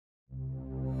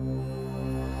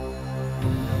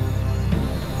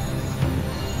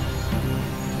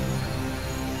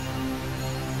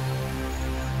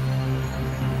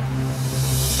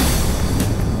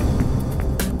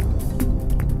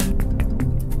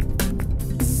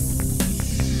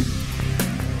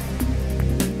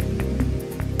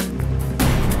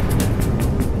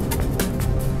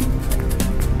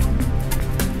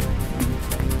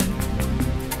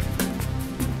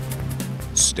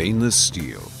Stainless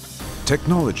steel,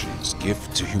 technology's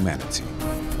gift to humanity.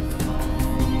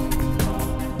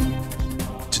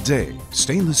 Today,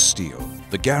 stainless steel,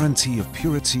 the guarantee of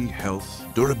purity, health,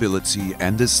 durability,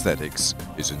 and aesthetics,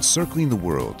 is encircling the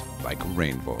world like a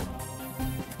rainbow.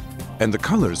 And the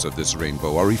colors of this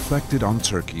rainbow are reflected on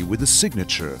Turkey with the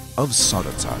signature of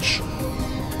SARITAŞ.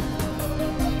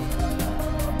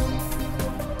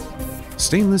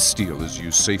 Stainless steel is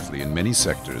used safely in many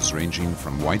sectors ranging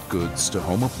from white goods to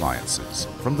home appliances,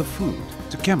 from the food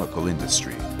to chemical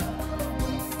industry.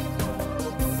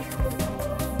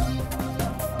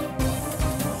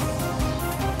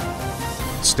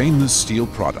 Stainless steel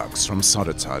products from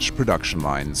SARITAŞ production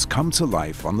lines come to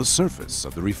life on the surface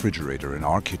of the refrigerator in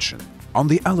our kitchen, on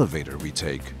the elevator we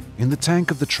take, in the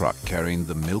tank of the truck carrying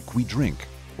the milk we drink,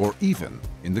 or even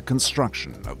in the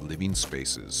construction of living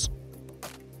spaces.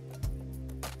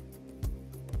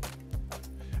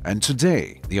 And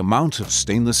today, the amount of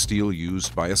stainless steel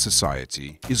used by a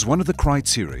society is one of the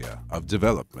criteria of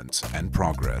development and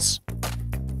progress.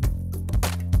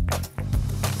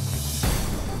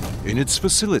 In its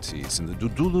facilities in the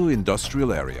Dudullu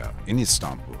industrial area in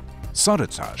Istanbul,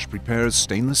 SARITAŞ prepares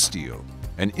stainless steel,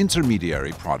 an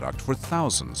intermediary product for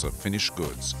thousands of finished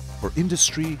goods for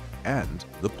industry and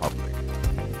the public.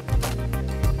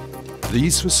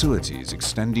 These facilities,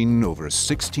 extending over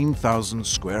 16,000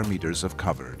 square meters of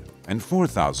covered and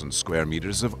 4,000 square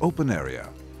meters of open area,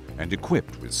 and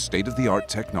equipped with state-of-the-art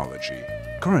technology,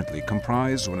 currently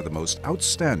comprise one of the most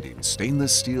outstanding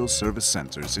stainless steel service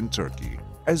centers in Turkey,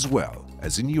 as well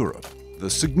as in Europe. The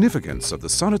significance of the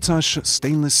SARITAŞ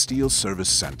Stainless Steel Service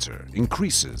Center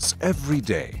increases every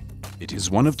day. It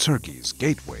is one of Turkey's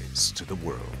gateways to the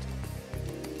world.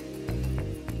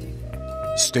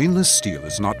 Stainless steel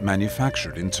is not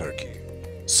manufactured in Turkey.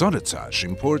 SARITAŞ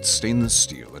imports stainless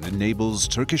steel and enables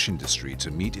Turkish industry to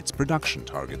meet its production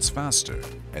targets faster,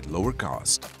 at lower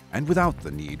cost, and without the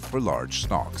need for large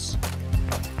stocks.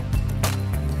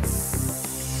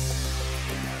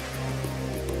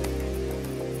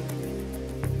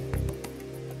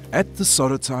 At the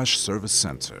SARITAŞ Service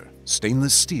Center,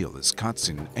 stainless steel is cut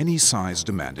in any size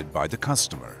demanded by the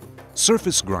customer.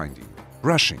 Surface grinding,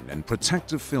 brushing, and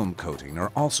protective film coating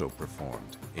are also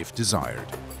performed, if desired.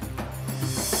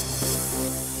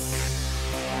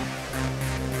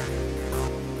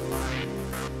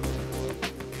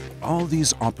 All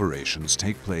these operations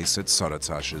take place at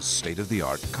SARITAŞ's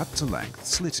state-of-the-art cut-to-length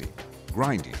slitting,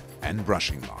 grinding, and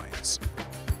brushing lines.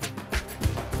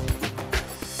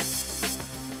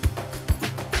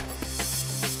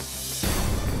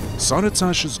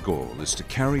 SARITAŞ's goal is to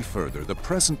carry further the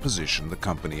present position the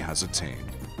company has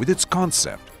attained with its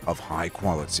concept of high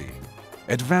quality,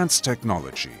 advanced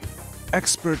technology,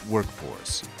 expert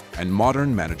workforce, and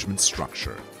modern management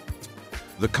structure.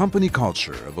 The company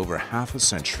culture of over half a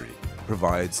century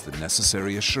provides the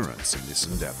necessary assurance in this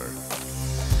endeavor.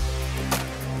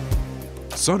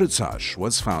 SARITAŞ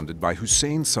was founded by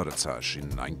Hüseyin SARITAŞ in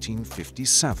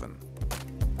 1957.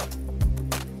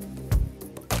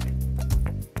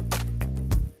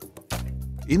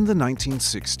 In the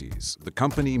 1960s, the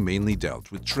company mainly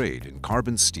dealt with trade in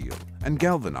carbon steel and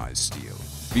galvanized steel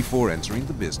before entering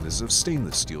the business of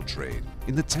stainless steel trade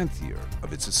in the 10th year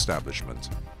of its establishment.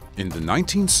 In the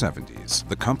 1970s,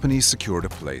 the company secured a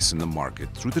place in the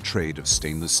market through the trade of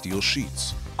stainless steel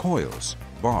sheets, coils,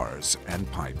 bars,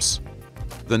 and pipes.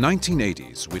 The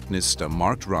 1980s witnessed a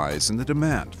marked rise in the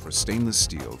demand for stainless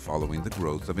steel following the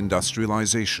growth of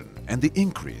industrialization and the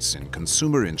increase in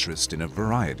consumer interest in a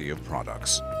variety of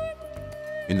products.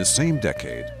 In the same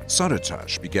decade,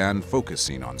 SARITAŞ began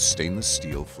focusing on stainless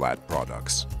steel flat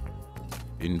products.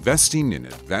 Investing in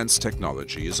advanced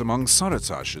technology is among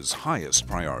SARITAŞ's highest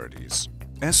priorities.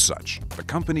 As such, the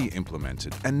company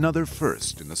implemented another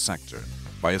first in the sector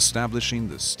by establishing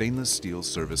the Stainless Steel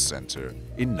Service Center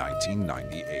in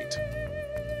 1998.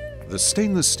 The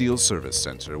Stainless Steel Service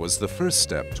Center was the first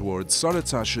step towards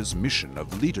SARITAŞ's mission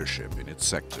of leadership in its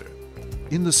sector.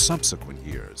 In the subsequent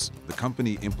years, the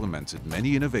company implemented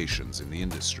many innovations in the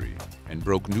industry and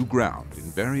broke new ground in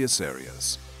various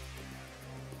areas.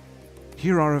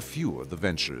 Here are a few of the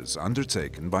ventures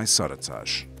undertaken by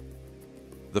SARITAŞ.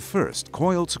 The first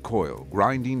coil-to-coil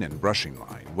grinding and brushing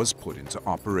line was put into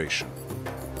operation.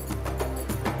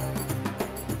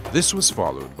 This was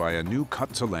followed by a new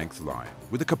cut-to-length line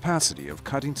with a capacity of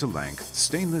cutting to length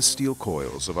stainless steel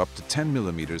coils of up to 10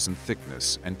 millimeters in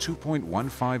thickness and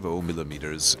 2.150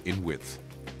 millimeters in width.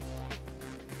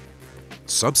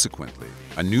 Subsequently,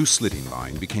 a new slitting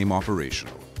line became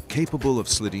operational, capable of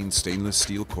slitting stainless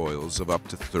steel coils of up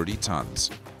to 30 tons,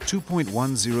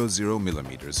 2.100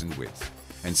 millimeters in width,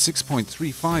 and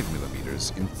 6.35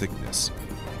 millimeters in thickness.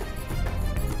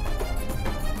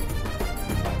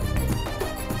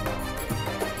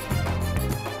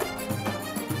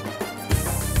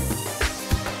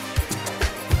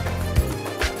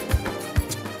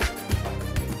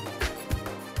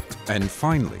 And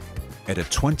finally, at a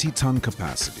 20-ton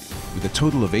capacity, with a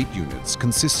total of 8 units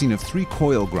consisting of 3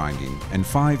 coil grinding and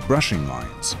 5 brushing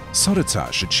lines,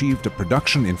 SARITAŞ achieved a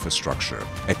production infrastructure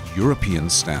at European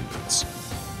standards.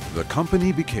 The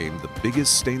company became the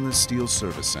biggest stainless steel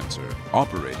service center,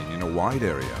 operating in a wide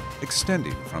area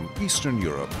extending from Eastern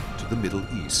Europe to the Middle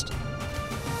East.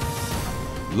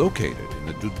 Located in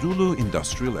the Dudullu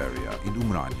industrial area in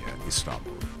Ümraniye,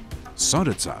 Istanbul,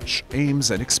 SARITAŞ aims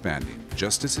at expanding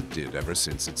just as it did ever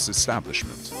since its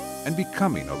establishment and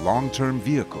becoming a long-term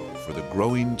vehicle for the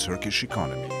growing Turkish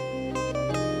economy.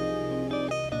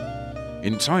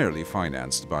 Entirely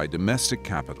financed by domestic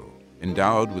capital,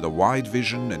 endowed with a wide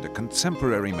vision and a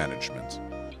contemporary management,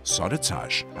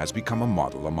 SARITAŞ has become a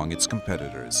model among its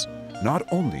competitors, not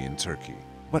only in Turkey,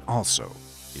 but also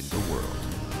in the world.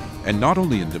 And not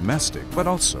only in domestic, but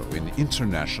also in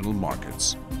international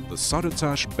markets. The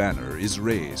SARITAŞ banner is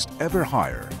raised ever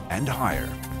higher and higher.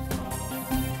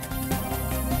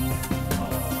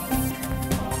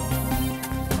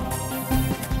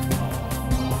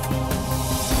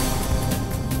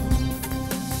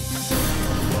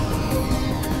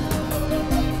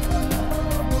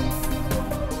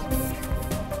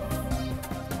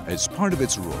 As part of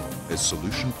its role as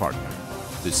solution partner,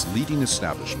 this leading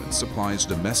establishment supplies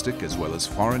domestic as well as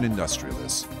foreign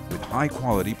industrialists with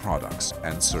high-quality products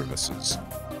and services.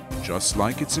 Just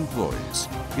like its employees,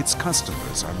 its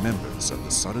customers are members of the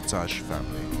SARITAŞ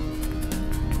family.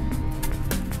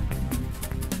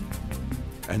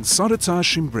 And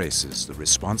SARITAŞ embraces the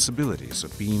responsibilities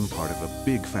of being part of a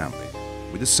big family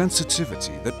with a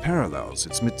sensitivity that parallels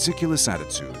its meticulous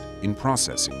attitude in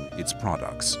processing its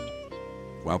products,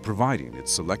 while providing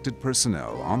its selected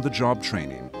personnel on-the-job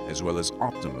training as well as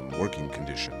optimum working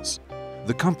conditions.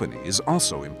 The company is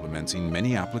also implementing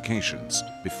many applications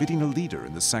befitting a leader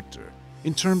in the sector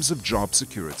in terms of job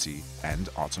security and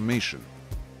automation.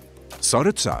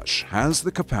 SARITAŞ has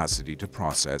the capacity to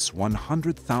process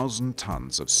 100,000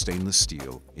 tons of stainless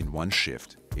steel in one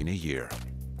shift in a year.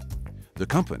 The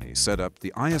company set up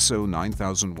the ISO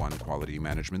 9001 quality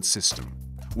management system,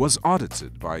 was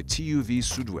audited by TÜV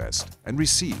Südwest and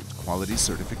received quality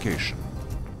certification.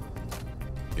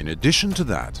 In addition to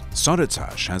that,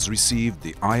 SARITAŞ has received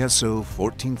the ISO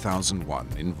 14001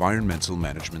 Environmental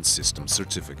Management System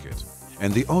Certificate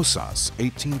and the OSAS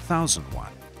 18001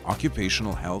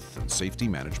 Occupational Health and Safety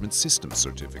Management System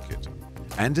Certificate,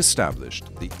 and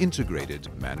established the Integrated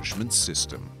Management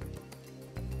System.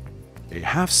 A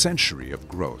half-century of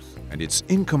growth and its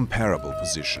incomparable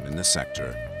position in the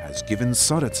sector has given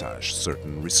SARITAŞ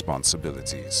certain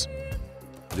responsibilities.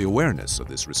 The awareness of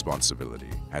this responsibility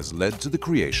has led to the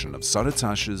creation of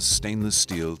SARITAŞ's Stainless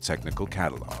Steel Technical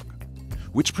Catalog,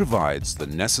 which provides the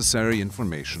necessary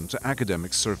information to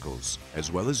academic circles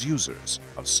as well as users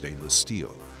of stainless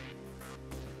steel.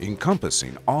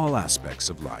 Encompassing all aspects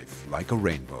of life like a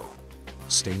rainbow,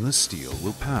 stainless steel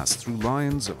will pass through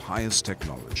lines of highest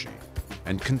technology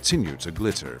and continue to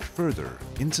glitter further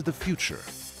into the future.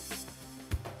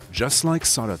 Just like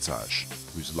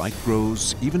SARITAŞ, whose light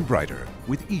grows even brighter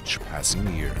with each passing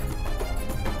year.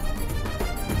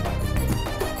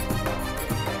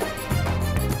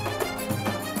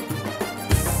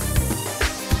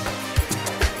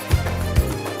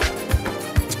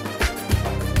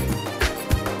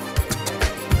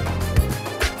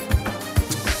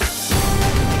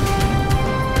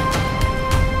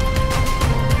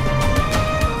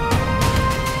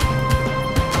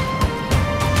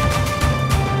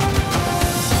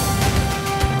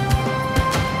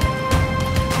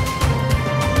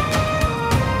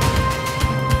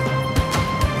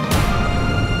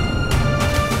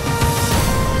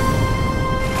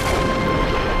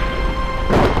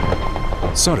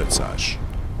 SARITAŞ,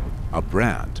 a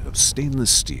brand of stainless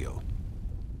steel.